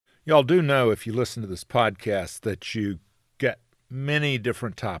Y'all do know if you listen to this podcast that you get many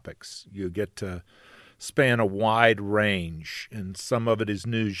different topics. You get to span a wide range, and some of it is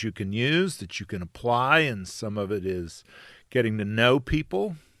news you can use that you can apply, and some of it is getting to know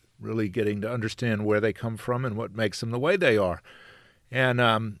people, really getting to understand where they come from and what makes them the way they are. And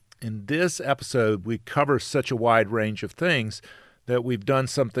in this episode, we cover such a wide range of things that we've done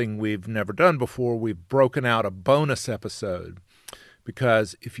something we've never done before. We've broken out a bonus episode.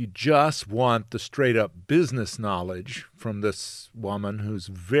 Because if you just want the straight up business knowledge from this woman who's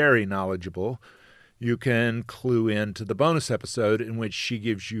very knowledgeable, you can clue into the bonus episode in which she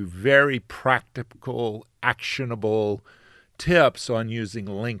gives you very practical, actionable tips on using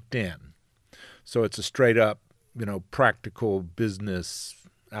LinkedIn. So it's a straight up, practical business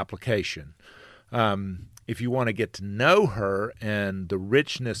application. If you want to get to know her and the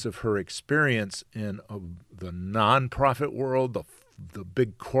richness of her experience in the nonprofit world, the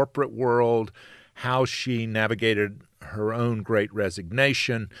big corporate world, how she navigated her own great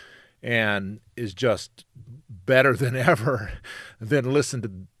resignation and is just better than ever, then listen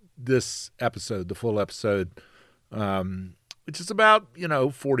to this episode, the full episode, which is about,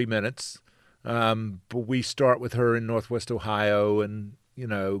 40 minutes. But we start with her in Northwest Ohio and,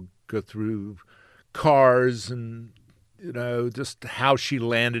 go through cars and just how she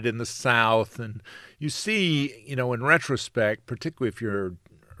landed in the South. And you see, in retrospect, particularly if you're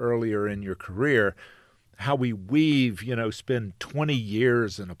earlier in your career, how we weave, spend 20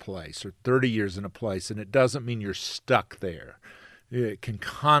 years in a place or 30 years in a place, and it doesn't mean you're stuck there. It can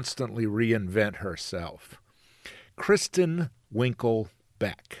constantly reinvent herself. Kristin Winkle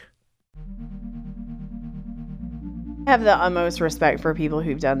Beck. I have the utmost respect for people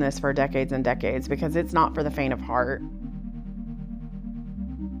who've done this for decades and decades because it's not for the faint of heart.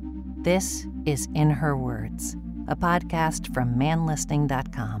 This is In Her Words, a podcast from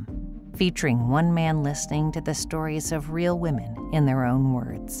manlistening.com, featuring one man listening to the stories of real women in their own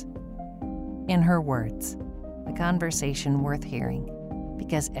words. In Her Words, a conversation worth hearing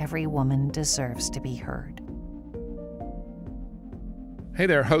because every woman deserves to be heard. Hey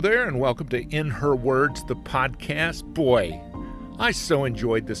there, ho there, and welcome to In Her Words, the podcast. Boy, I so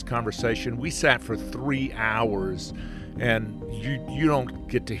enjoyed this conversation. We sat for 3 hours, and you don't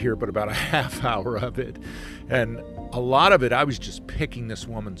get to hear but about a half hour of it. And a lot of it, I was just picking this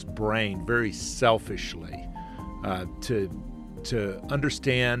woman's brain very selfishly to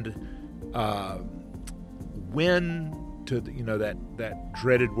understand when to, that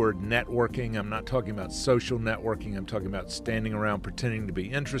dreaded word networking. I'm not talking about social networking. I'm talking about standing around pretending to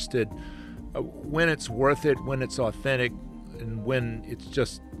be interested. When it's worth it, when it's authentic, and when it's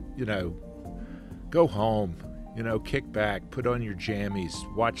just, go home. Kick back, put on your jammies,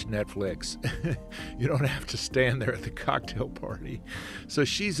 watch Netflix. You don't have to stand there at the cocktail party. So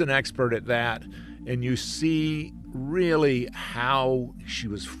she's an expert at that. And you see really how she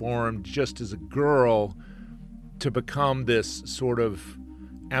was formed just as a girl to become this sort of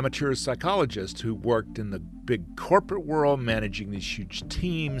amateur psychologist who worked in the big corporate world, managing these huge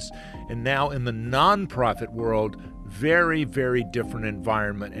teams, and now in the nonprofit world, very, very different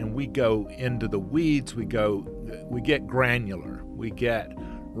environment. And we go into the weeds, we get granular, we get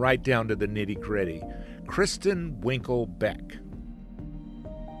right down to the nitty-gritty. Kristin Winkle Beck.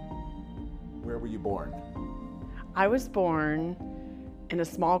 Where were you born? I was born in a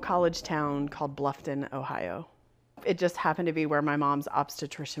small college town called Bluffton, Ohio. It just happened to be where my mom's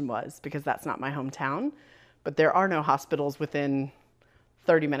obstetrician was because that's not my hometown, but there are no hospitals within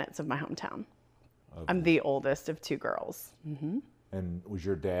 30 minutes of my hometown. Okay. I'm the oldest of 2 girls. Mm-hmm. And was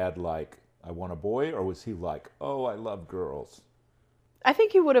your dad like, I want a boy, or was he like, oh, I love girls? I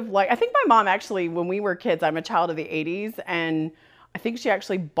think he would have I think my mom actually, when we were kids, I'm a child of the 80s, and I think she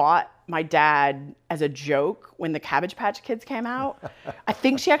actually bought my dad as a joke when the Cabbage Patch Kids came out. I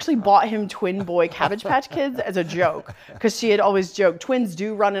think she actually bought him twin boy Cabbage Patch Kids as a joke because she had always joked, twins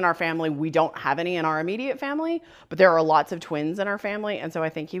do run in our family. We don't have any in our immediate family, but there are lots of twins in our family. And so I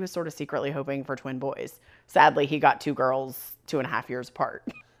think he was sort of secretly hoping for twin boys. Sadly, he got 2 girls 2.5 years apart.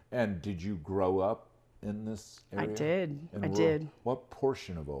 And did you grow up in this area? I did. What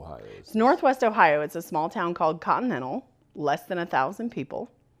portion of Ohio is this? It's Northwest Ohio. It's a small town called Continental. Less than 1,000 people.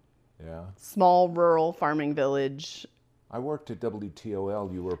 Yeah. Small rural farming village. I worked at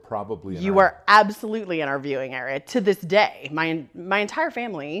WTOL. You were probably You were absolutely in our viewing area to this day. My entire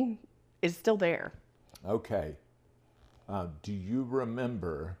family is still there. Okay. Do you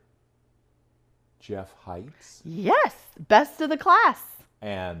remember Jeff Heights? Yes, best of the class.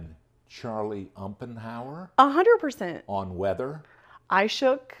 And Charlie Umpenhauer? 100%. On weather? I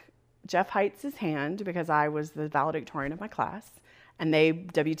shook Jeff Heights' hand because I was the valedictorian of my class, And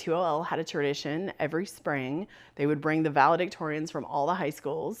WTOL had a tradition every spring. They would bring the valedictorians from all the high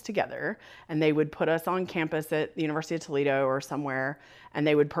schools together, and they would put us on campus at the University of Toledo or somewhere, and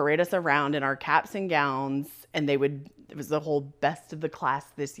they would parade us around in our caps and gowns, and it was the whole best of the class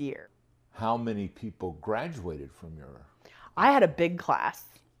this year. How many people graduated from your? I had a big class,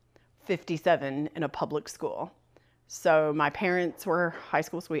 57 in a public school. So my parents were high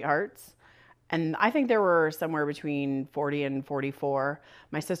school sweethearts. And I think there were somewhere between 40 and 44.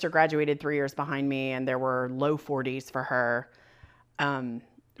 My sister graduated 3 years behind me, and there were low 40s for her.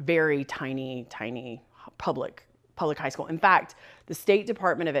 Very tiny public high school. In fact, the State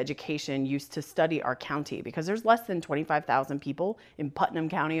Department of Education used to study our county because there's less than 25,000 people in Putnam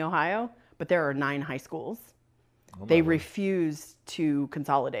County, Ohio, but there are 9 high schools. They refuse to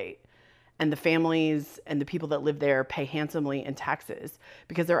consolidate. And the families and the people that live there pay handsomely in taxes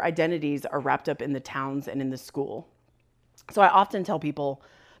because their identities are wrapped up in the towns and in the school. So I often tell people,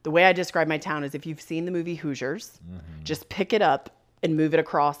 the way I describe my town is if you've seen the movie Hoosiers, just pick it up and move it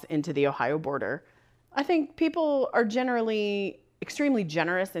across into the Ohio border. I think people are generally extremely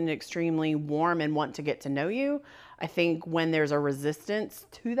generous and extremely warm and want to get to know you. I think when there's a resistance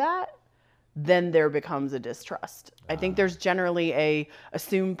to that, then there becomes a distrust. I think there's generally a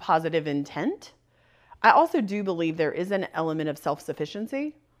assumed positive intent. I also do believe there is an element of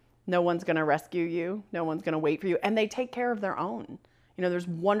self-sufficiency. No one's going to rescue you. No one's going to wait for you. And they take care of their own. You know, there's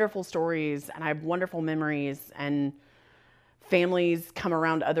wonderful stories, and I have wonderful memories, and families come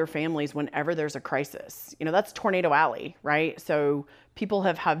around other families whenever there's a crisis. You know, that's Tornado Alley, right? So people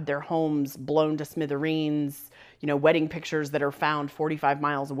have had their homes blown to smithereens, you know, wedding pictures that are found 45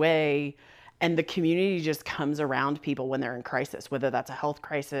 miles away. And the community just comes around people when they're in crisis, whether that's a health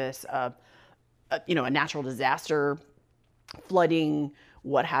crisis, a natural disaster, flooding,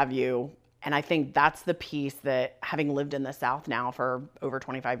 what have you. And I think that's the piece that, having lived in the South now for over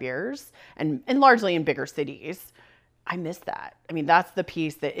 25 years and largely in bigger cities, I miss that. I mean, that's the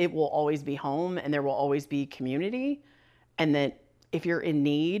piece that it will always be home and there will always be community. And that if you're in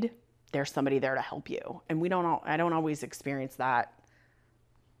need, there's somebody there to help you. And I don't always experience that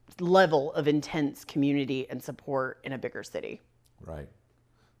level of intense community and support in a bigger city. Right.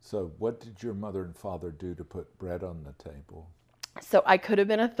 So what did your mother and father do to put bread on the table? So I could have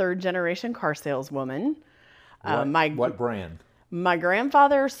been a 3rd-generation car saleswoman. What brand? My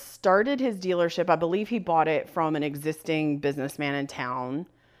grandfather started his dealership. I believe he bought it from an existing businessman in town.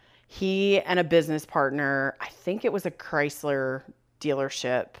 He and a business partner, I think it was a Chrysler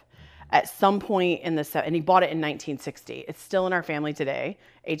dealership, at some point and he bought it in 1960. It's still in our family today,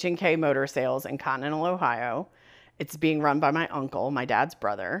 H&K Motor Sales in Continental, Ohio. It's being run by my uncle, my dad's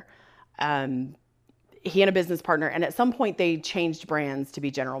brother. He and a business partner, and at some point they changed brands to be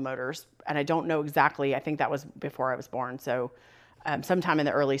General Motors. And I don't know exactly, I think that was before I was born. So sometime in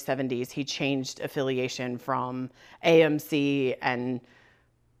the early 70s, he changed affiliation from AMC and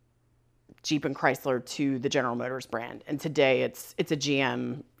Jeep and Chrysler to the General Motors brand. And today it's a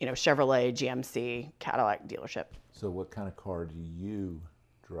GM, Chevrolet, GMC, Cadillac dealership. So what kind of car do you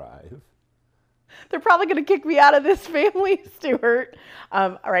drive? They're probably going to kick me out of this family, Stuart.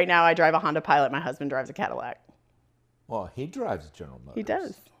 Right now I drive a Honda Pilot. My husband drives a Cadillac. Well, he drives a General Motors. He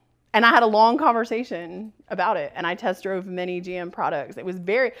does. And I had a long conversation about it, and I test drove many GM products. It was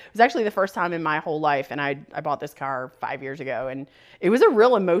actually the first time in my whole life, and I bought this car 5 years ago, and it was a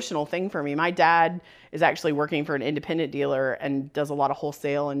real emotional thing for me. My dad is actually working for an independent dealer and does a lot of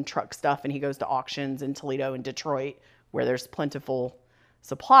wholesale and truck stuff, and he goes to auctions in Toledo and Detroit where there's plentiful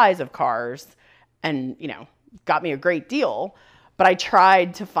supplies of cars, and, got me a great deal. But I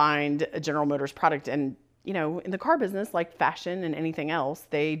tried to find a General Motors product, and in the car business, like fashion and anything else,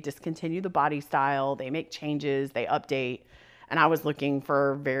 they discontinue the body style, they make changes, they update. And I was looking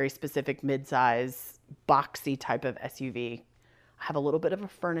for very specific midsize, boxy type of SUV. I have a little bit of a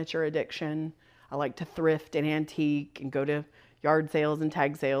furniture addiction. I like to thrift and antique and go to yard sales and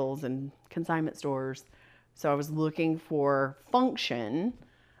tag sales and consignment stores. So I was looking for function.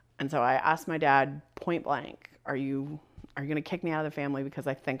 And so I asked my dad point blank, are you going to kick me out of the family because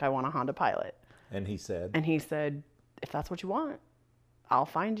I think I want a Honda Pilot? And he said, if that's what you want, I'll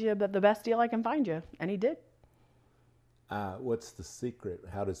find you the best deal I can find you. And he did. What's the secret?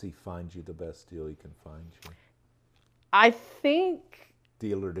 How does he find you the best deal he can find you? I think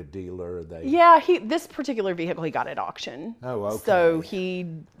dealer to dealer. This particular vehicle he got at auction. Oh, okay. So he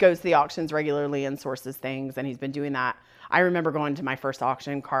goes to the auctions regularly and sources things, and he's been doing that. I remember going to my first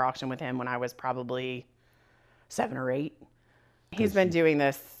car auction with him when I was probably 7 or 8. He's been doing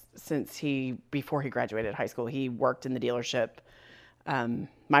this before he graduated high school. He worked in the dealership.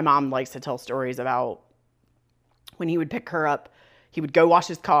 My mom likes to tell stories about when he would pick her up. He would go wash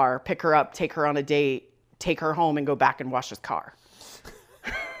his car, pick her up, take her on a date, take her home, and go back and wash his car.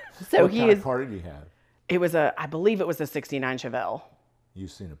 So what kind of car did he have? It was I believe it was a 69 Chevelle.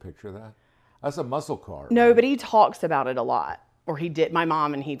 You've seen a picture of that? That's a muscle car. No, right? but he talks about it a lot. Or he did. My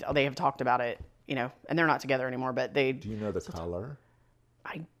mom and they have talked about it, and they're not together anymore, but they... Do you know the color?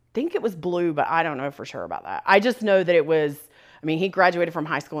 I think it was blue, but I don't know for sure about that. I just know that it was... he graduated from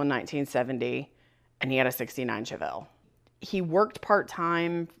high school in 1970, and he had a 69 Chevelle. He worked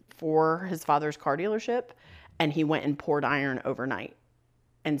part-time for his father's car dealership, and he went and poured iron overnight.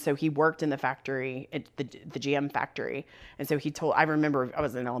 And so he worked in the factory, the GM factory. And so I remember I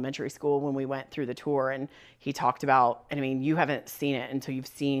was in elementary school when we went through the tour, and he talked about, you haven't seen it until you've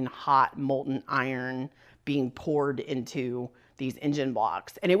seen hot molten iron being poured into these engine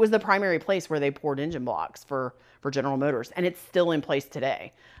blocks. And it was the primary place where they poured engine blocks for General Motors. And it's still in place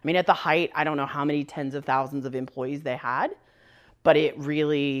today. At the height, I don't know how many tens of thousands of employees they had, but it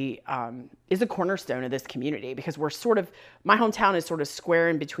really is a cornerstone of this community because my hometown is sort of square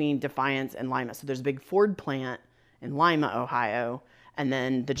in between Defiance and Lima. So there's a big Ford plant in Lima, Ohio, and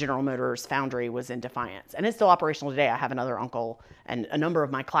then the General Motors foundry was in Defiance. And it's still operational today. I have another uncle and a number of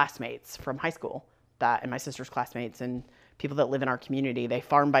my classmates from high school and my sister's classmates and people that live in our community, they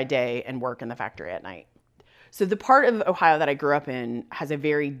farm by day and work in the factory at night. So the part of Ohio that I grew up in has a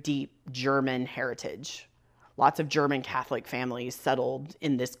very deep German heritage. Lots of German Catholic families settled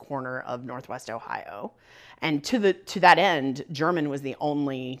in this corner of Northwest Ohio. And to that end, German was the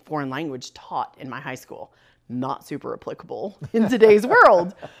only foreign language taught in my high school. Not super applicable in today's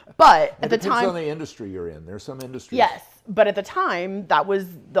world. But at the time... It depends on the industry you're in. There's some industries... Yes, but at the time, that was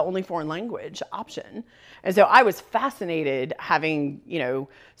the only foreign language option. And so I was fascinated having,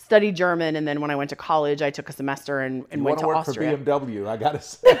 studied German, and then when I went to college, I took a semester and went to Austria. You want to work for BMW, I got to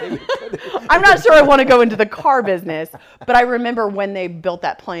say. I'm not sure I want to go into the car business, but I remember when they built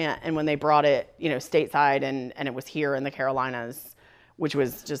that plant and when they brought it, stateside and it was here in the Carolinas, which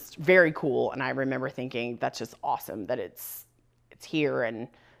was just very cool. And I remember thinking, that's just awesome that it's here and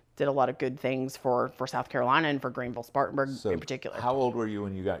did a lot of good things for South Carolina and for Greenville, Spartanburg in particular. How old were you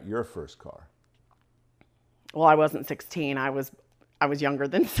when you got your first car? Well, I wasn't 16. I was younger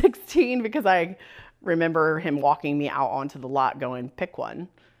than 16 because I remember him walking me out onto the lot going, pick one.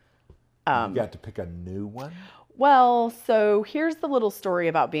 You got to pick a new one? Well, so here's the little story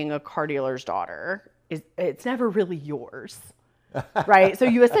about being a car dealer's daughter. It's never really yours, right? So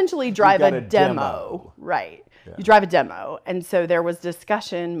you essentially drive a demo. Right. Yeah. You drive a demo. And so there was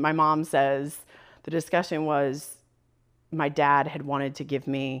discussion. My mom says the discussion was my dad had wanted to give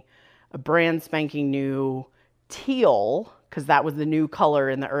me a brand spanking new teal, because that was the new color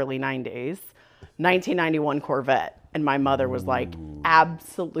in the early 90s, 1991 Corvette. And my mother was like,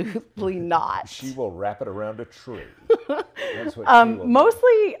 absolutely not. She will wrap it around a tree. That's what she will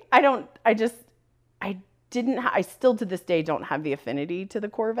mostly, I still to this day don't have the affinity to the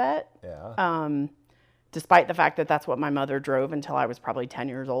Corvette. Yeah. Despite the fact that that's what my mother drove until I was probably 10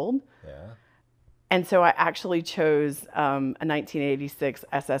 years old. Yeah. And so I actually chose a 1986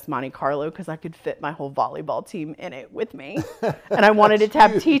 SS Monte Carlo because I could fit my whole volleyball team in it with me. And I wanted it to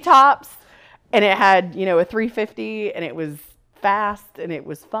have T-tops. And it had, a 350, and it was fast, and it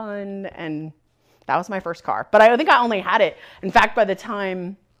was fun, and that was my first car. But I think I only had it. In fact, by the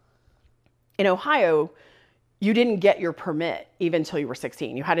time in Ohio, you didn't get your permit even until you were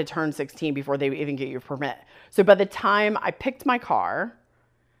 16. You had to turn 16 before they would even get your permit. So by the time I picked my car,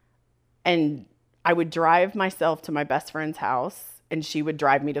 and I would drive myself to my best friend's house, and she would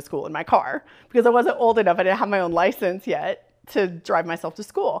drive me to school in my car because I wasn't old enough. I didn't have my own license yet to drive myself to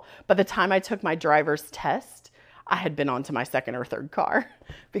school. By the time I took my driver's test, I had been on to my second or third car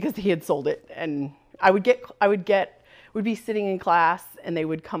because he had sold it. And I would be sitting in class and they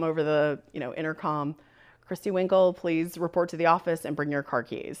would come over the, intercom, Kristin Winkle, please report to the office and bring your car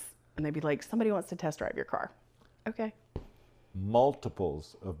keys. And they'd be like, somebody wants to test drive your car. Okay.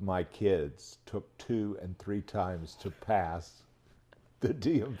 Multiples of my kids took 2 and 3 times to pass the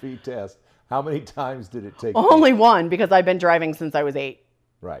DMV test. How many times did it take? Only one, because I've been driving since I was 8.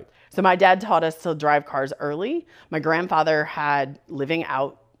 Right. So my dad taught us to drive cars early. My grandfather had, living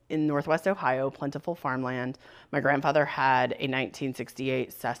out in Northwest Ohio, plentiful farmland. My grandfather had a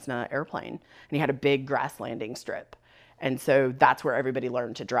 1968 Cessna airplane, and he had a big grass landing strip. And so that's where everybody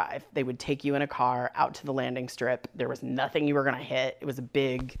learned to drive. They would take you in a car out to the landing strip. There was nothing you were going to hit. It was a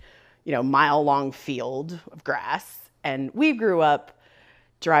big, mile-long field of grass. And we grew up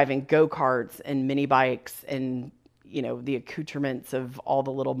driving go-karts and mini bikes and, the accoutrements of all the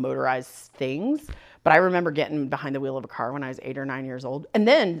little motorized things. But I remember getting behind the wheel of a car when I was 8 or 9 years old. And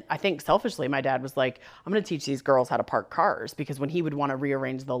then I think selfishly, my dad was like, I'm going to teach these girls how to park cars, because when he would want to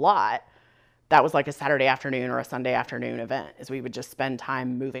rearrange the lot, that was like a Saturday afternoon or a Sunday afternoon event, as we would just spend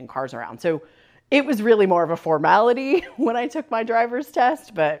time moving cars around. So it was really more of a formality when I took my driver's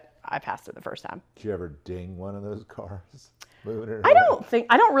test, but I passed it the first time. Did you ever ding one of those cars?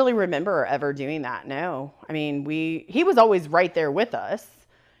 I don't really remember ever doing that. No. I mean, he was always right there with us,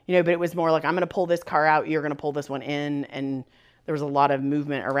 but it was more like, I'm going to pull this car out, you're going to pull this one in. And there was a lot of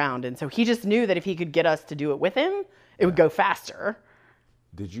movement around. And so he just knew that if he could get us to do it with him, it would go faster.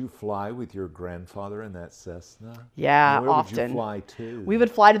 Did you fly with your grandfather in that Cessna? Yeah, Where often. Would you fly to? We would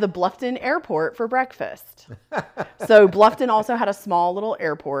fly to the Bluffton airport for breakfast. So Bluffton also had a small little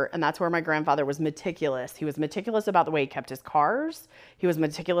airport, and that's where my grandfather was meticulous. He was meticulous about the way he kept his cars. He was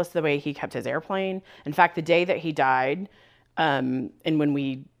meticulous the way he kept his airplane. In fact, the day that he died, and when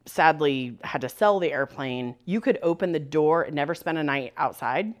we sadly had to sell the airplane, you could open the door and never spend a night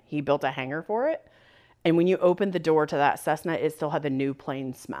outside. He built a hangar for it. And when you opened the door to that Cessna, it still had the new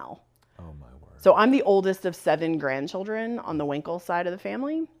plane smell. Oh, my word. So I'm the oldest of 7 grandchildren on the Winkle side of the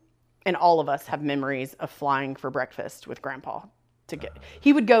family. And all of us have memories of flying for breakfast with Grandpa.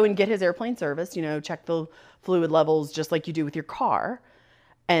 He would go and get his airplane serviced, check the fluid levels just like you do with your car.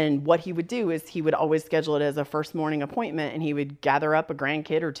 And what he would do is he would always schedule it as a first morning appointment, and he would gather up a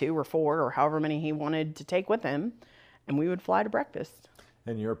grandkid or 2 or 4 or however many he wanted to take with him, and we would fly to breakfast.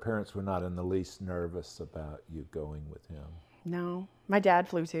 And your parents were not in the least nervous about you going with him? No. My dad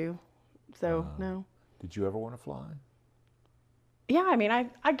flew too, so no. Did you ever want to fly? Yeah, I mean,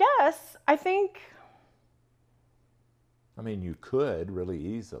 I guess. I think... I mean, you could really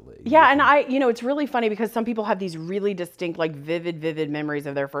easily. Yeah, and it's really funny because some people have these really distinct, like vivid memories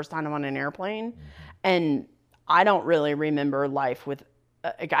of their first time on an airplane. Mm-hmm. And I don't really remember life with...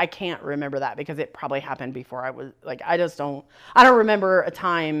 I can't remember that because it probably happened before I was like, I don't remember a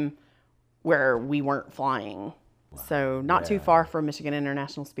time where we weren't flying. Wow. So not too far from Michigan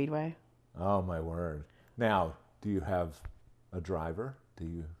International Speedway. Oh, my word. Now, do you have a driver? Do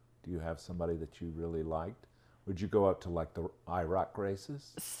you have somebody that you really liked? Would you go up to like the IROC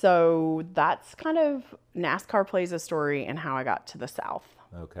races? So that's kind of, NASCAR plays a story in how I got to the South.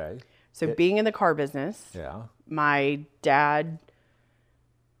 Okay. So being in the car business, my dad...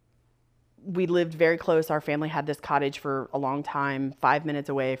 We lived very close. Our family had this cottage for a long time, 5 minutes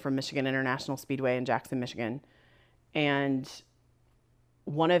away from Michigan International Speedway in Jackson, Michigan. And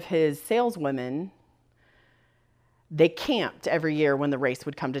one of his saleswomen, they camped every year when the race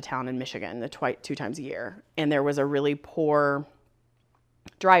would come to town in Michigan, 2 times a year. And there was a really poor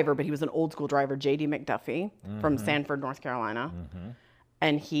driver, but he was an old school driver, J.D. McDuffie from Sanford, North Carolina. Mm-hmm.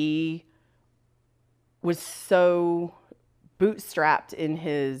 And he was so bootstrapped in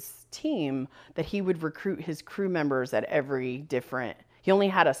his team that he would recruit his crew members at he only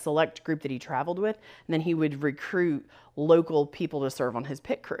had a select group that he traveled with, and then he would recruit local people to serve on his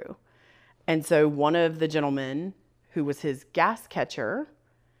pit crew. And so one of the gentlemen who was his gas catcher,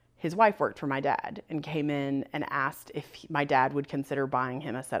 his wife worked for my dad and came in and asked if my dad would consider buying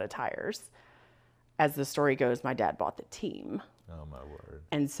him a set of tires. As the story goes, my dad bought the team. Oh, my word.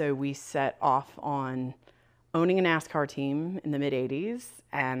 And so we set off on owning a NASCAR team in the mid-'80s,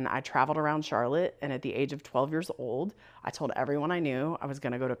 and I traveled around Charlotte, and at the age of 12 years old, I told everyone I knew I was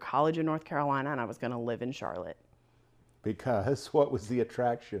going to go to college in North Carolina and I was going to live in Charlotte. Because what was the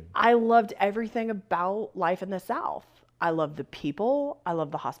attraction? I loved everything about life in the South. I loved the people, I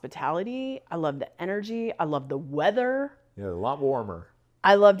loved the hospitality, I loved the energy, I loved the weather. Yeah, a lot warmer.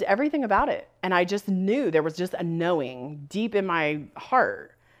 I loved everything about it, and I just knew, there was just a knowing deep in my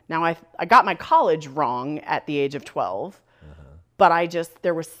heart. Now, I got my college wrong at the age of 12, but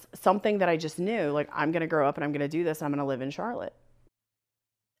there was something that I just knew, like, I'm going to grow up and I'm going to do this, and I'm going to live in Charlotte.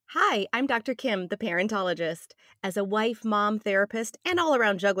 Hi, I'm Dr. Kim, the parentologist. As a wife, mom, therapist, and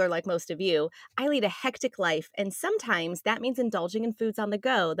all-around juggler like most of you, I lead a hectic life, and sometimes that means indulging in foods on the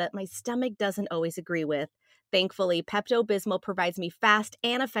go that my stomach doesn't always agree with. Thankfully, Pepto-Bismol provides me fast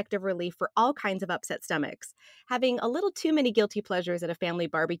and effective relief for all kinds of upset stomachs. Having a little too many guilty pleasures at a family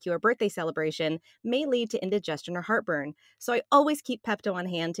barbecue or birthday celebration may lead to indigestion or heartburn, so I always keep Pepto on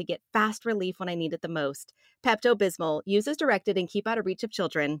hand to get fast relief when I need it the most. Pepto-Bismol, use as directed and keep out of reach of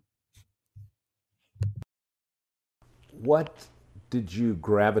children. What did you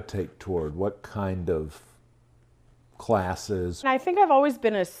gravitate toward? What kind of classes? I think I've always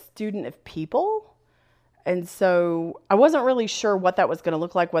been a student of people. And so I wasn't really sure what that was going to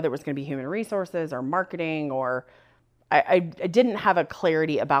look like, whether it was going to be human resources or marketing, or I didn't have a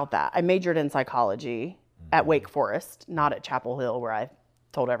clarity about that. I majored in psychology at Wake Forest, not at Chapel Hill, where I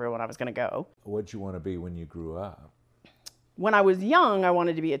told everyone I was going to go. What'd you want to be when you grew up? When I was young, I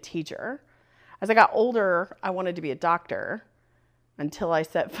wanted to be a teacher. As I got older, I wanted to be a doctor until I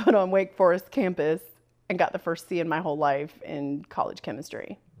set foot on Wake Forest campus and got the first C in my whole life in college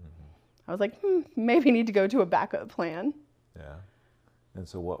chemistry. I was like, maybe need to go to a backup plan. Yeah. And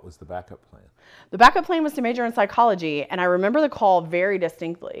so what was the backup plan? The backup plan was to major in psychology, and I remember the call very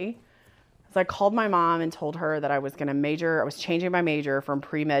distinctly. So I called my mom and told her that I was going to major. I was changing my major from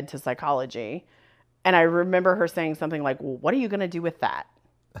pre-med to psychology. And I remember her saying something like, well, what are you going to do with that?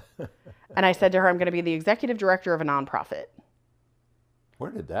 And I said to her, I'm going to be the executive director of a nonprofit. Where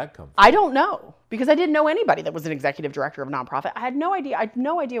did that come from? I don't know, because I didn't know anybody that was an executive director of a nonprofit. I had no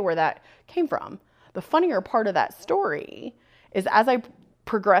idea where that came from. The funnier part of that story is as I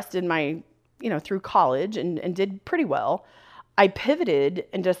progressed in my, through college and did pretty well, I pivoted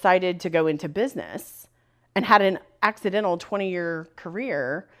and decided to go into business and had an accidental 20-year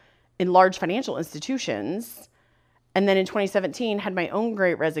career in large financial institutions. And then in 2017, had my own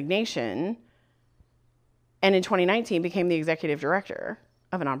great resignation. And in 2019, became the executive director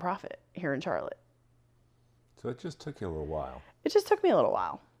of a nonprofit here in Charlotte. So it just took you a little while. It just took me a little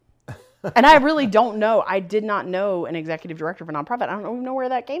while. And I really don't know. I did not know an executive director of a nonprofit. I don't even know where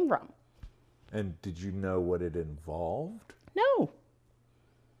that came from. And did you know what it involved? No.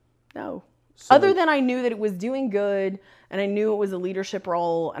 So, other than I knew that it was doing good, and I knew it was a leadership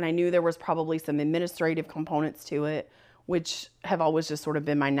role, and I knew there was probably some administrative components to it, which have always just sort of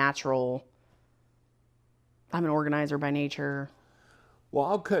been my natural. I'm an organizer by nature. Well,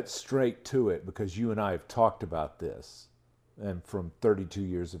 I'll cut straight to it because you and I have talked about this, and from 32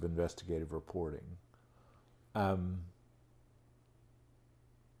 years of investigative reporting.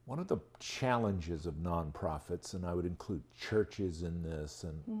 One of the challenges of nonprofits, and I would include churches in this,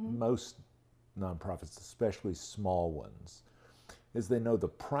 and most nonprofits, especially small ones, is they know the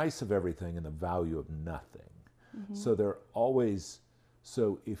price of everything and the value of nothing. So they're always,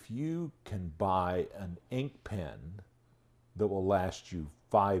 so if you can buy an ink pen that will last you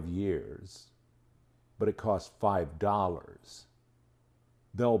 5 years, but it costs $5,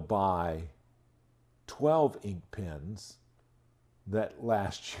 they'll buy 12 ink pens that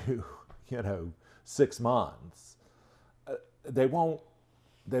last you, 6 months. They won't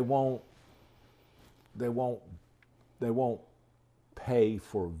pay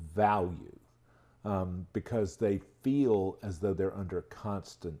for value because they feel as though they're under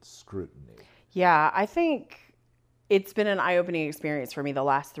constant scrutiny. Yeah, I think it's been an eye-opening experience for me the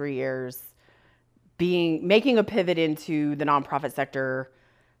last 3 years, making a pivot into the nonprofit sector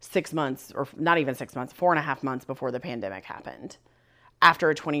 6 months, or not even 6 months, 4.5 months before the pandemic happened,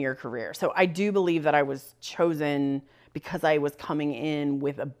 after a 20-year career. So I do believe that I was chosen because I was coming in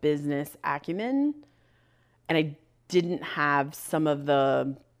with a business acumen, and I didn't have some of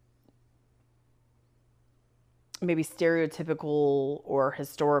the maybe stereotypical or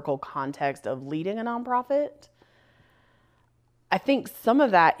historical context of leading a nonprofit. I think some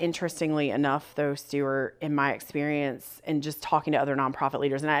of that, interestingly enough, though, Stuart, in my experience and just talking to other nonprofit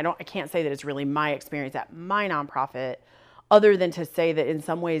leaders, and I can't say that it's really my experience at my nonprofit, other than to say that in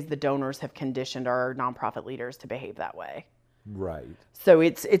some ways the donors have conditioned our nonprofit leaders to behave that way. Right. So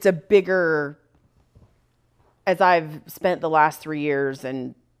it's a bigger, as I've spent the last 3 years,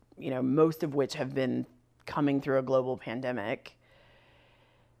 and most of which have been coming through a global pandemic,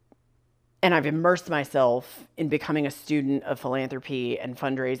 and I've immersed myself in becoming a student of philanthropy and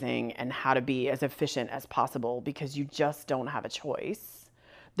fundraising and how to be as efficient as possible, because you just don't have a choice.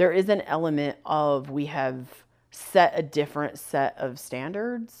 There is an element of, we have set a different set of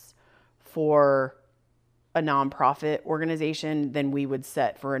standards for a nonprofit organization than we would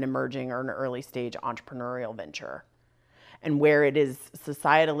set for an emerging or an early stage entrepreneurial venture. And where it is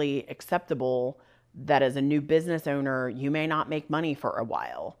societally acceptable that as a new business owner, you may not make money for a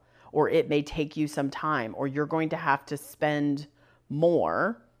while, or it may take you some time, or you're going to have to spend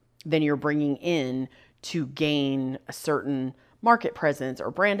more than you're bringing in to gain a certain market presence or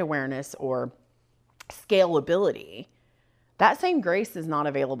brand awareness or scalability. That same grace is not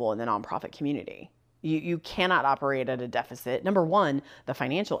available in the nonprofit community. You cannot operate at a deficit. Number one, the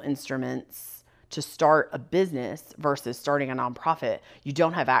financial instruments to start a business versus starting a nonprofit, you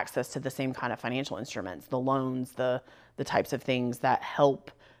don't have access to the same kind of financial instruments, the loans, the types of things that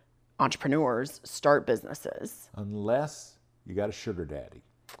help entrepreneurs start businesses. Unless you got a sugar daddy.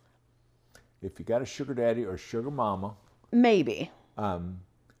 If you got a sugar daddy or sugar mama. Maybe.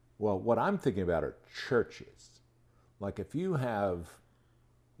 Well, what I'm thinking about are churches. Like if you have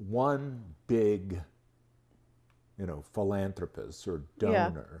one big, philanthropist or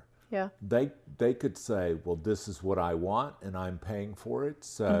donor Yeah. They could say, well, this is what I want and I'm paying for it,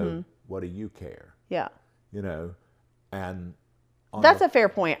 so what do you care? Yeah. You know, and that's a fair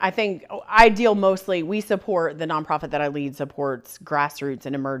point. I think we support the nonprofit that I lead supports grassroots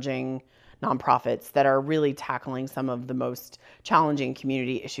and emerging nonprofits that are really tackling some of the most challenging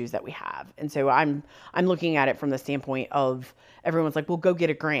community issues that we have. And so I'm looking at it from the standpoint of everyone's like, well, go get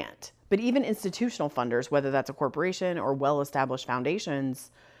a grant. But even institutional funders, whether that's a corporation or well-established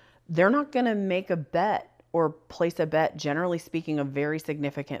foundations, they're not going to make a bet or place a bet, generally speaking, of very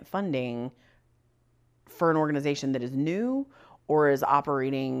significant funding for an organization that is new or is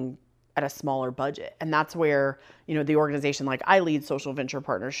operating at a smaller budget. And that's where, the organization like I lead, Social Venture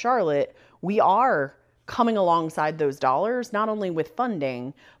Partners Charlotte, we are coming alongside those dollars, not only with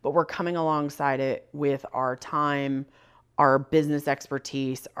funding, but we're coming alongside it with our time, our business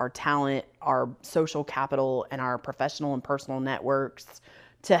expertise, our talent, our social capital, and our professional and personal networks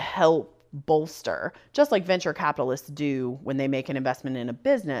to help bolster, just like venture capitalists do when they make an investment in a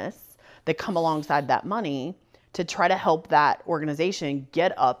business. They come alongside that money to try to help that organization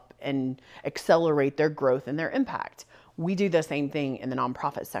get up and accelerate their growth and their impact. We do the same thing in the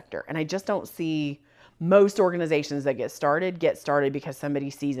nonprofit sector. And I just don't see most organizations that get started because somebody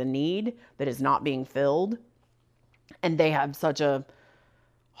sees a need that is not being filled. And they have such a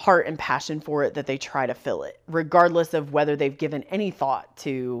heart and passion for it that they try to fill it, regardless of whether they've given any thought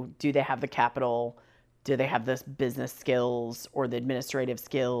to, do they have the capital? Do they have the business skills or the administrative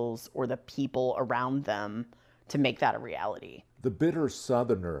skills or the people around them to make that a reality? The bitter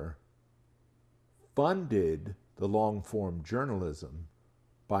Southerner funded the long-form journalism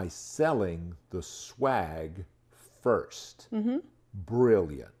by selling the swag first. Mm-hmm.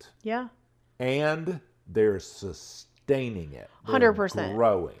 Brilliant. Yeah. And they're sustaining it. 100%.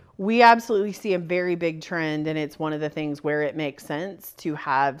 Growing. We absolutely see a very big trend, and it's one of the things where it makes sense to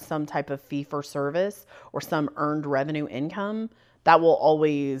have some type of fee for service or some earned revenue income. We will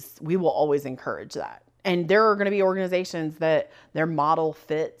always encourage that. And there are going to be organizations that their model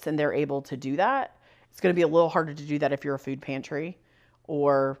fits and they're able to do that. It's going to be a little harder to do that if you're a food pantry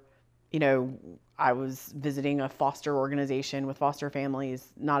or, I was visiting a foster organization with foster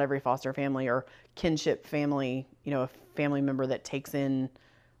families. Not every foster family or kinship family, a family member that takes in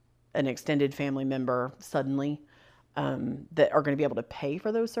an extended family member suddenly, that are going to be able to pay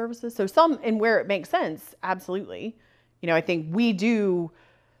for those services. So some, and where it makes sense, absolutely. I think we do.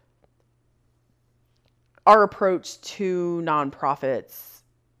 Our approach to nonprofits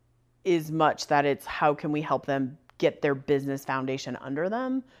is much that it's how can we help them get their business foundation under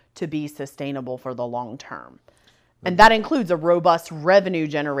them to be sustainable for the long term. And that includes a robust revenue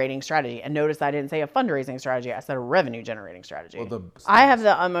generating strategy. And notice I didn't say a fundraising strategy. I said a revenue generating strategy. I have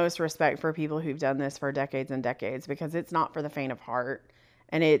the utmost respect for people who've done this for decades and decades because it's not for the faint of heart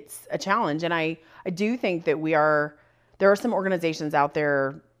and it's a challenge. And I do think that there are some organizations out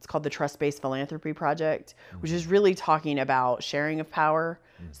there. It's called the Trust-Based Philanthropy Project, which is really talking about sharing of power.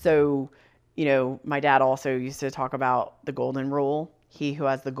 Mm-hmm. So, my dad also used to talk about the golden rule. He who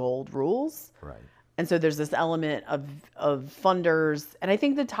has the gold rules. Right. And so there's this element of funders. And I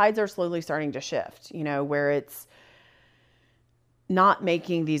think the tides are slowly starting to shift, where it's not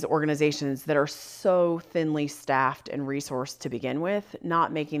making these organizations that are so thinly staffed and resourced to begin with,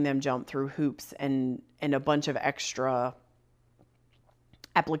 not making them jump through hoops and a bunch of extra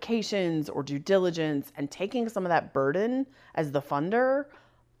applications or due diligence, and taking some of that burden as the funder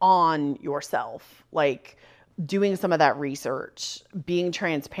on yourself, like doing some of that research, being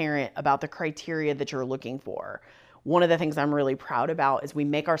transparent about the criteria that you're looking for. One of the things I'm really proud about is we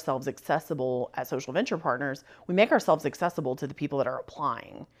make ourselves accessible at Social Venture Partners. We make ourselves accessible to the people that are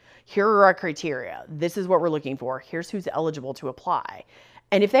applying. Here are our criteria. This is what we're looking for. Here's who's eligible to apply.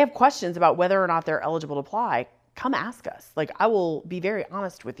 And if they have questions about whether or not they're eligible to apply, come ask us. Like, I will be very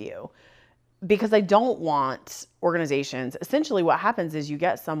honest with you, because I don't want organizations. Essentially what happens is you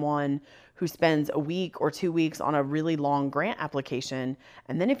get someone who spends a week or 2 weeks on a really long grant application.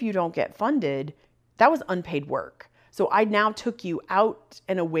 And then if you don't get funded, that was unpaid work. So I now took you out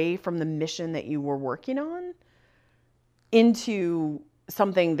and away from the mission that you were working on into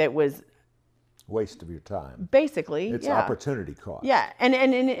something that was waste of your time. Basically, it's opportunity cost. Yeah, and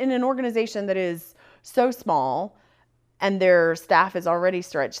in an organization that is so small and their staff is already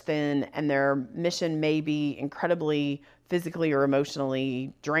stretched thin and their mission may be incredibly physically or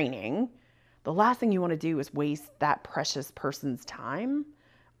emotionally draining, the last thing you want to do is waste that precious person's time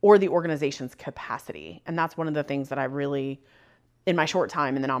or the organization's capacity. And that's one of the things that I really in my short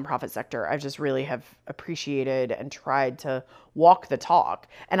time in the nonprofit sector, I just really have appreciated and tried to walk the talk.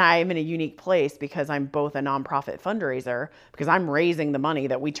 And I am in a unique place because I'm both a nonprofit fundraiser, because I'm raising the money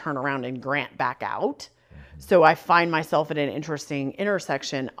that we turn around and grant back out. So I find myself at an interesting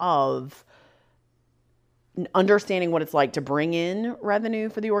intersection of understanding what it's like to bring in revenue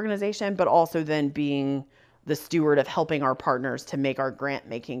for the organization, but also then being the steward of helping our partners to make our grant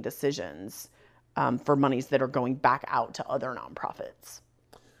making decisions for monies that are going back out to other nonprofits.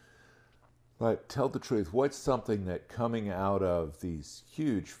 But tell the truth, what's something that coming out of these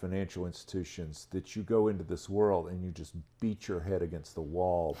huge financial institutions that you go into this world and you just beat your head against the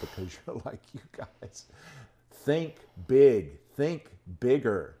wall because you're like, you guys, think big, think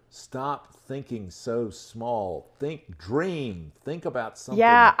bigger, stop thinking so small, dream, think about something big.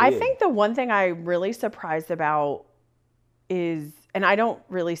 I think the one thing I'm really surprised about is, and I don't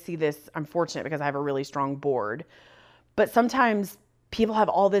really see this, I'm fortunate because I have a really strong board, but sometimes people have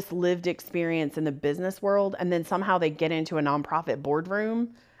all this lived experience in the business world and then somehow they get into a nonprofit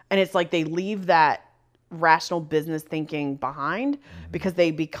boardroom and it's like they leave that rational business thinking behind because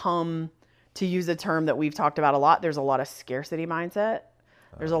they become, to use a term that we've talked about a lot, there's a lot of scarcity mindset.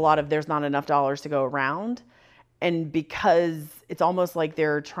 There's a lot of there's not enough dollars to go around. And because it's almost like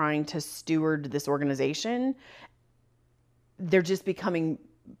they're trying to steward this organization, they're just becoming,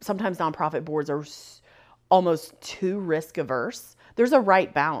 sometimes nonprofit boards are almost too risk averse. There's a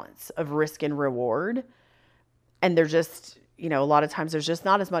right balance of risk and reward. And they're just, a lot of times there's just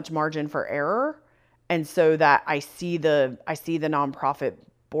not as much margin for error. And so that I see the nonprofit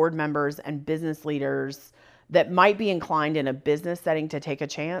board members and business leaders that might be inclined in a business setting to take a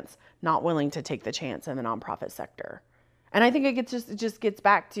chance, not willing to take the chance in the nonprofit sector. And I think it just gets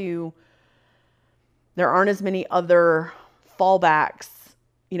back to there aren't as many other fallbacks,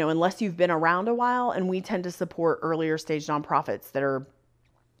 unless you've been around a while. And we tend to support earlier stage nonprofits that are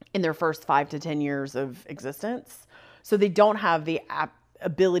in their first 5 to 10 years of existence. So they don't have the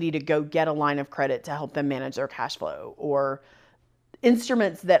ability to go get a line of credit to help them manage their cash flow, or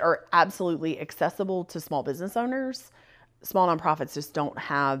instruments that are absolutely accessible to small business owners. Small nonprofits just don't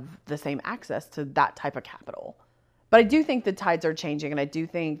have the same access to that type of capital. But I do think the tides are changing, and I do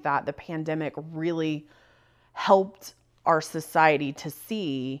think that the pandemic really helped our society to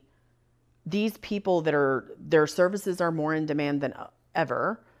see these people that their services are more in demand than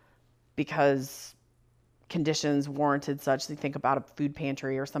ever because conditions warranted such. You think about a food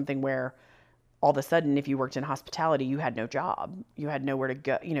pantry or something where all of a sudden, if you worked in hospitality, you had no job. You had nowhere to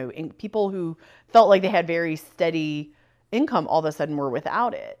go. People who felt like they had very steady income all of a sudden were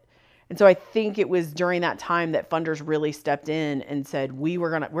without it. And so I think it was during that time that funders really stepped in and said, we're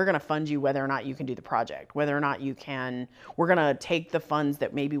gonna fund you whether or not you can do the project, whether or not you can. We're gonna take the funds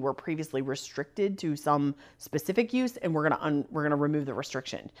that maybe were previously restricted to some specific use, and we're gonna remove the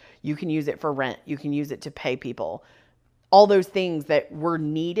restriction. You can use it for rent. You can use it to pay people. All those things that were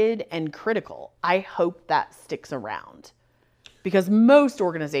needed and critical. I hope that sticks around because most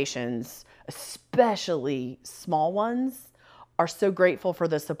organizations, especially small ones, are so grateful for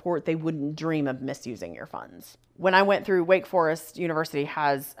the support they wouldn't dream of misusing your funds. When I went through, Wake Forest University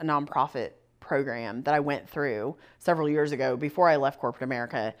has a nonprofit program that I went through several years ago before I left corporate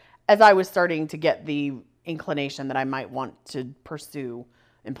America, as I was starting to get the inclination that I might want to pursue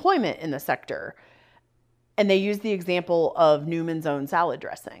employment in the sector. And they used the example of Newman's own salad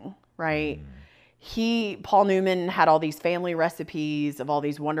dressing, right? Paul Newman had all these family recipes of all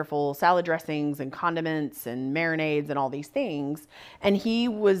these wonderful salad dressings and condiments and marinades and all these things. And he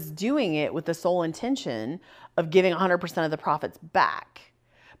was doing it with the sole intention of giving 100% of the profits back.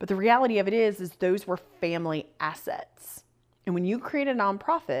 But the reality of it is those were family assets. And when you create a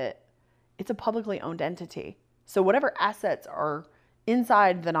nonprofit, it's a publicly owned entity. So whatever assets are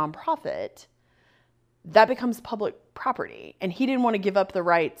inside the nonprofit, that becomes public property. And he didn't want to give up the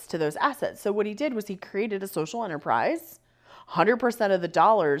rights to those assets. So what he did was he created a social enterprise. 100% of the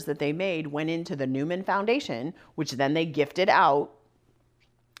dollars that they made went into the Newman Foundation, which then they gifted out.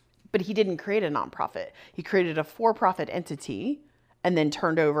 But he didn't create a nonprofit. He created a for-profit entity and then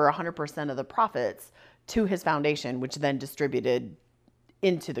turned over 100% of the profits to his foundation, which then distributed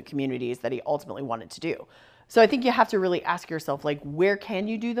into the communities that he ultimately wanted to do. So I think you have to really ask yourself, where can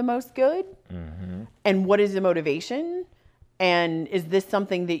you do the most good? Mm-hmm. And what is the motivation? And is this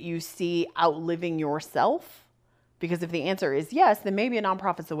something that you see outliving yourself? Because if the answer is yes, then maybe a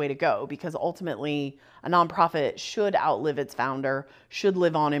nonprofit's the way to go, because ultimately a nonprofit should outlive its founder, should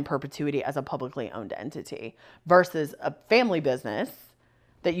live on in perpetuity as a publicly owned entity versus a family business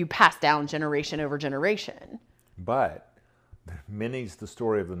that you pass down generation over generation. But many's the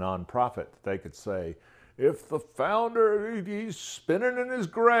story of the nonprofit. They could say, if the founder, he's spinning in his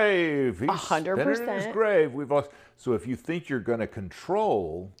grave. He's 100%. spinning in his grave. We've lost. So if you think you're going to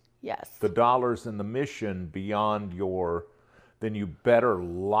control the dollars and the mission beyond then you better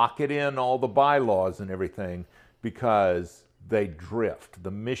lock it in all the bylaws and everything, because they drift.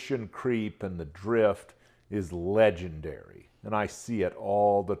 The mission creep and the drift is legendary. And I see it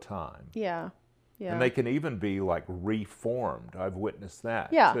all the time. Yeah. Yeah. And they can even be like reformed. I've witnessed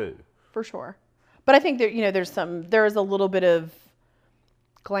that too. For sure. But I think that, there's a little bit of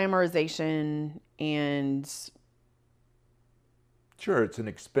glamorization and... Sure, it's an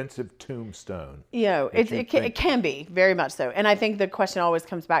expensive tombstone. It can be, very much so. And I think the question always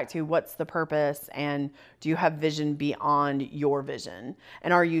comes back to, what's the purpose, and do you have vision beyond your vision?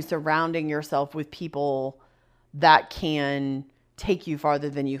 And are you surrounding yourself with people that can take you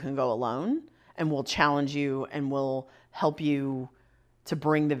farther than you can go alone, and will challenge you and will help you to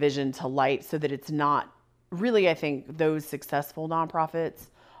bring the vision to light, so that it's not really, I think those successful nonprofits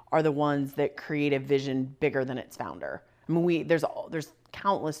are the ones that create a vision bigger than its founder. I mean, there's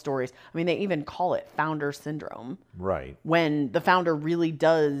countless stories. I mean, they even call it founder syndrome. Right. When the founder really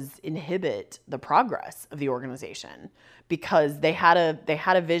does inhibit the progress of the organization, because they had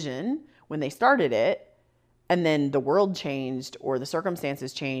a vision when they started it, and then the world changed, or the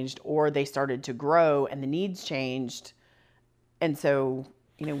circumstances changed, or they started to grow and the needs changed. And so,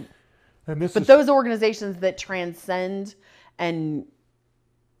 those organizations that transcend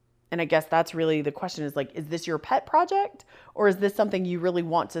and I guess that's really the question, is like, is this your pet project, or is this something you really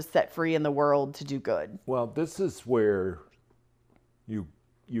want to set free in the world to do good? Well, this is where you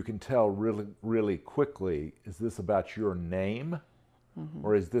can tell really, really quickly, is this about your name,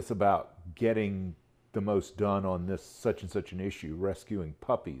 or is this about getting the most done on this such and such an issue, rescuing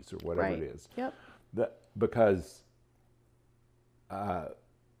puppies or whatever it is? Yep. Because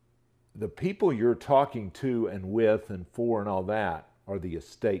the people you're talking to and with and for and all that are the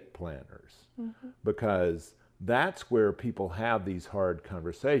estate planners, because that's where people have these hard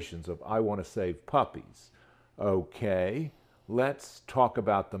conversations of, I want to save puppies. Okay, let's talk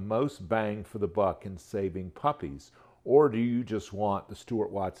about the most bang for the buck in saving puppies. Or do you just want the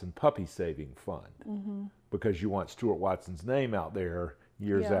Stuart Watson Puppy Saving Fund because you want Stuart Watson's name out there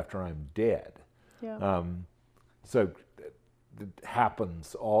years after I'm dead? Yeah. So it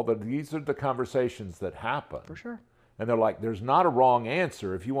happens. These are the conversations that happen. For sure. And they're like, there's not a wrong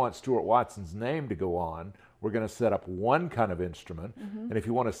answer. If you want Stuart Watson's name to go on, we're going to set up one kind of instrument. And if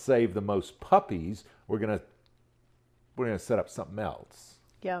you want to save the most puppies, we're going to set up something else.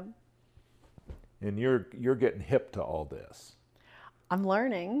 Yeah. And you're getting hip to all this. I'm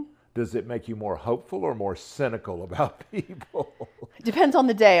learning. Does it make you more hopeful or more cynical about people? It depends on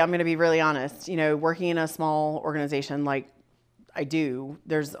the day. I'm going to be really honest. Working in a small organization like I do,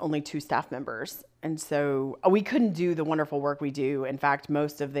 there's only 2 staff members. And so we couldn't do the wonderful work we do. In fact,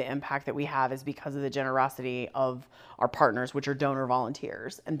 most of the impact that we have is because of the generosity of our partners, which are donor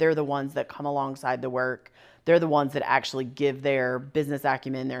volunteers. And they're the ones that come alongside the work. They're the ones that actually give their business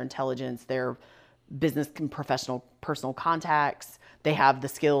acumen, their intelligence, their business and personal contacts. They have the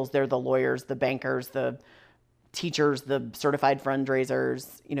skills. They're the lawyers, the bankers, the teachers, the certified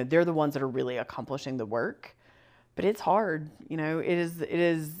fundraisers. They're the ones that are really accomplishing the work. But it's hard. It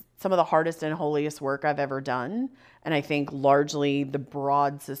is some of the hardest and holiest work I've ever done. And I think largely the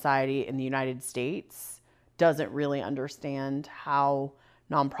broad society in the United States doesn't really understand how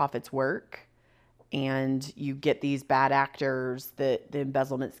nonprofits work. And you get these bad actors, the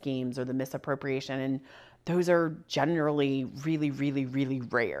embezzlement schemes or the misappropriation. And those are generally really, really, really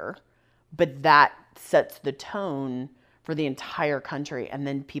rare. But that sets the tone for the entire country. And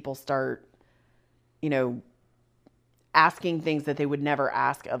then people start, asking things that they would never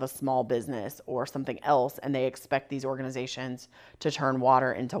ask of a small business or something else. And they expect these organizations to turn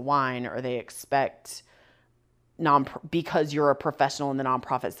water into wine, or they expect because you're a professional in the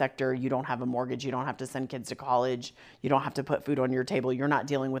nonprofit sector, you don't have a mortgage, you don't have to send kids to college, you don't have to put food on your table, you're not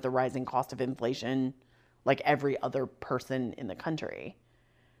dealing with the rising cost of inflation like every other person in the country.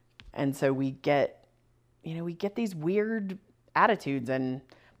 And so we get these weird attitudes. And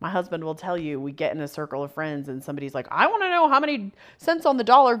my husband will tell you, we get in a circle of friends and somebody's like, I want to know how many cents on the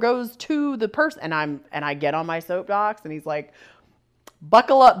dollar goes to the person. And I get on my soapbox and he's like,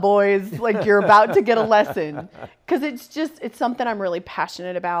 buckle up, boys. Like, you're about to get a lesson. Because it's something I'm really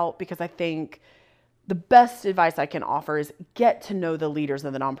passionate about, because I think the best advice I can offer is get to know the leaders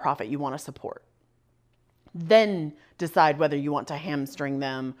of the nonprofit you want to support. Then decide whether you want to hamstring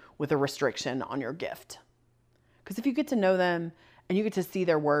them with a restriction on your gift. Because if you get to know them and you get to see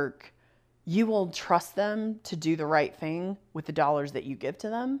their work, you will trust them to do the right thing with the dollars that you give to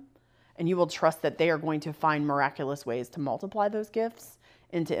them. and you will trust that they are going to find miraculous ways to multiply those gifts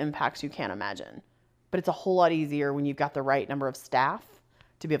into impacts you can't imagine. But it's a whole lot easier when you've got the right number of staff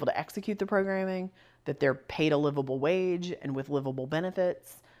to be able to execute the programming, that they're paid a livable wage and with livable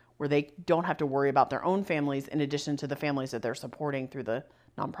benefits, where they don't have to worry about their own families in addition to the families that they're supporting through the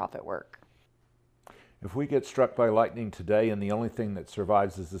nonprofit work. If we get struck by lightning today and the only thing that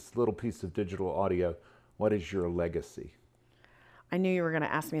survives is this little piece of digital audio, what is your legacy? I knew you were going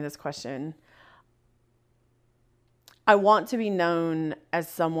to ask me this question. I want to be known as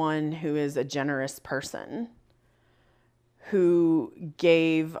someone who is a generous person, who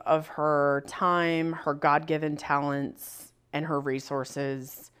gave of her time, her God-given talents, and her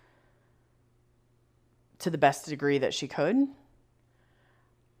resources to the best degree that she could.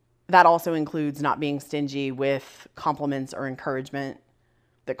 That also includes not being stingy with compliments or encouragement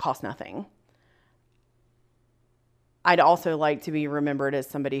that cost nothing. I'd also like to be remembered as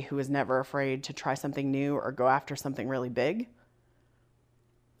somebody who was never afraid to try something new or go after something really big.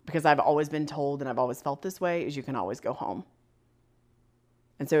 Because I've always been told, and I've always felt this way, is you can always go home.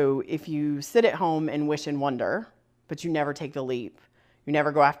 And so if you sit at home and wish and wonder, but you never take the leap, you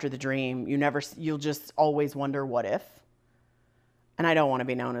never go after the dream, you'll just always wonder what if. And I don't want to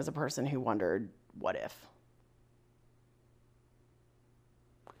be known as a person who wondered what if.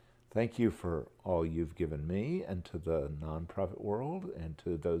 Thank you for all you've given me and to the nonprofit world and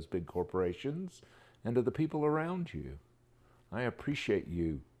to those big corporations and to the people around you. I appreciate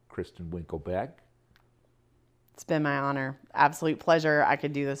you, Kristin Winkle Beck. It's been my honor. Absolute pleasure. I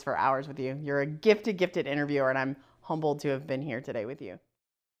could do this for hours with you. You're a gifted, gifted interviewer, and I'm humbled to have been here today with you.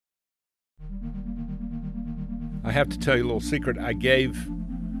 I have to tell you a little secret. I gave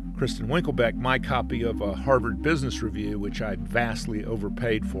Kristin Winkle Beck my copy of a Harvard Business Review, which I vastly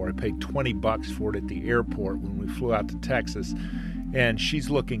overpaid for. I paid $20 for it at the airport when we flew out to Texas. And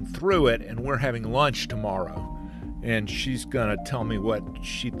she's looking through it, and we're having lunch tomorrow. And she's going to tell me what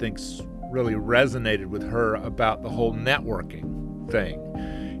she thinks really resonated with her about the whole networking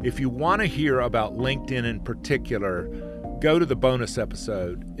thing. If you want to hear about LinkedIn in particular, go to the bonus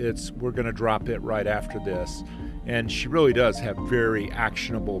episode. We're going to drop it right after this. And she really does have very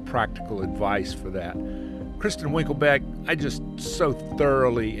actionable, practical advice for that. Kristin Winkle Beck, I just so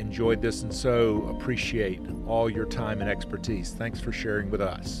thoroughly enjoyed this and so appreciate all your time and expertise. Thanks for sharing with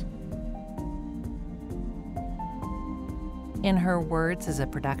us. In Her Words is a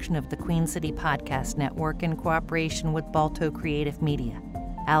production of the Queen City Podcast Network in cooperation with Balto Creative Media.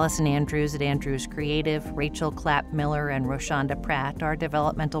 Allison Andrews at Andrews Creative, Rachel Clapp-Miller, and Roshonda Pratt are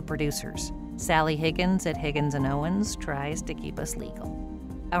developmental producers. Sally Higgins at Higgins & Owens tries to keep us legal.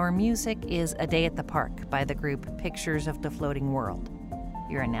 Our music is A Day at the Park by the group Pictures of the Floating World.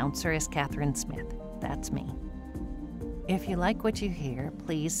 Your announcer is Catherine Smith. That's me. If you like what you hear,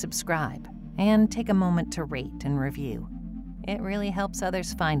 please subscribe and take a moment to rate and review. It really helps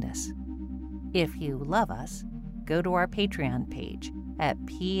others find us. If you love us, go to our Patreon page at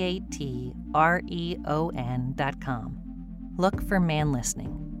patreon.com. Look for Man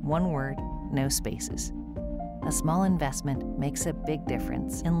Listening, one word, no spaces. A small investment makes a big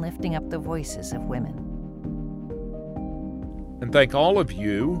difference in lifting up the voices of women. And thank all of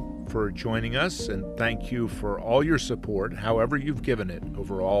you for joining us, and thank you for all your support, however you've given it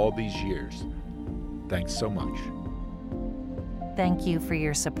over all these years. Thanks so much. Thank you for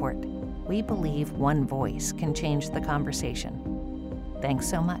your support. We believe one voice can change the conversation. Thanks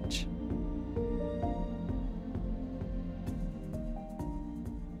so much.